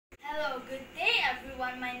Good day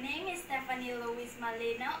everyone. My name is Stephanie Louise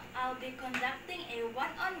Malino. I'll be conducting a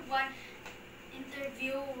one-on-one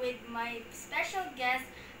interview with my special guest.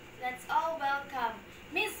 Let's all welcome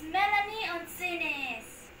Miss Melanie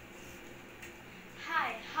Oncines.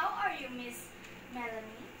 Hi, how are you, Miss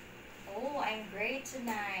Melanie? Oh, I'm great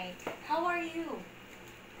tonight. How are you?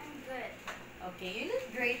 I'm good. Okay, you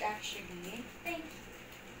look great actually. Thank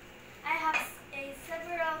you. I have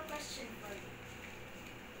several questions for you.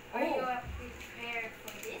 Are you prepared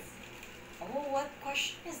for this? Oh, what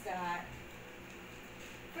question is that?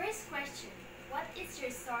 First question, what is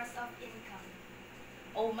your source of income?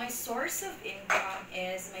 Oh, my source of income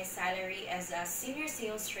is my salary as a senior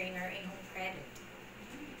sales trainer in home credit.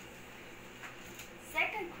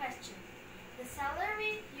 Second question, the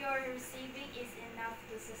salary you're receiving is enough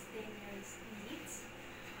to sustain your needs?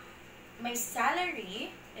 My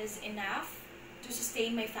salary is enough to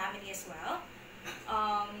sustain my family as well,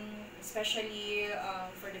 especially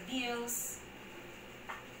for the bills.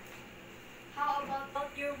 How about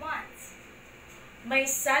your wants? My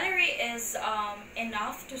salary is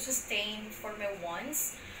enough to sustain for my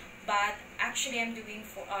wants, but actually I'm doing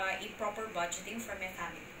a proper budgeting for my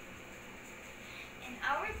family. In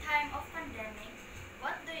our time of pandemic,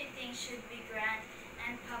 what do you think should be granted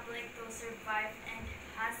and public to survive and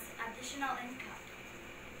has additional income?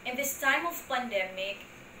 In this time of pandemic,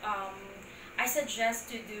 I suggest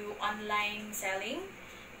to do online selling,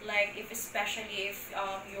 like especially if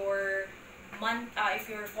if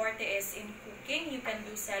your forte is in cooking, you can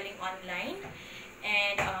do selling online,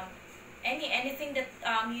 and anything that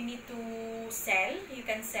you need to sell, you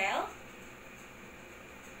can sell.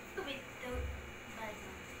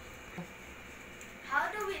 How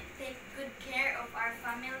do we take good care of our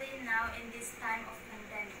family now in this time of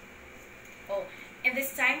pandemic? Oh, in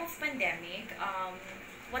this time of pandemic,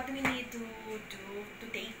 what we need to do to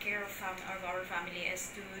take care of our family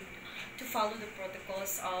is to follow the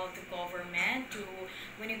protocols of the government.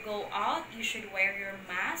 When you go out, you should wear your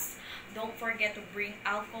mask. Don't forget to bring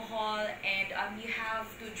alcohol, and you have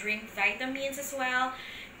to drink vitamins as well.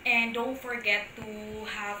 And don't forget to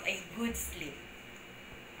have a good sleep.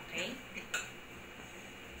 Okay?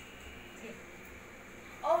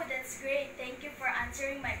 Oh, that's great. Thank you for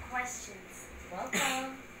answering my questions.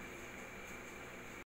 Welcome.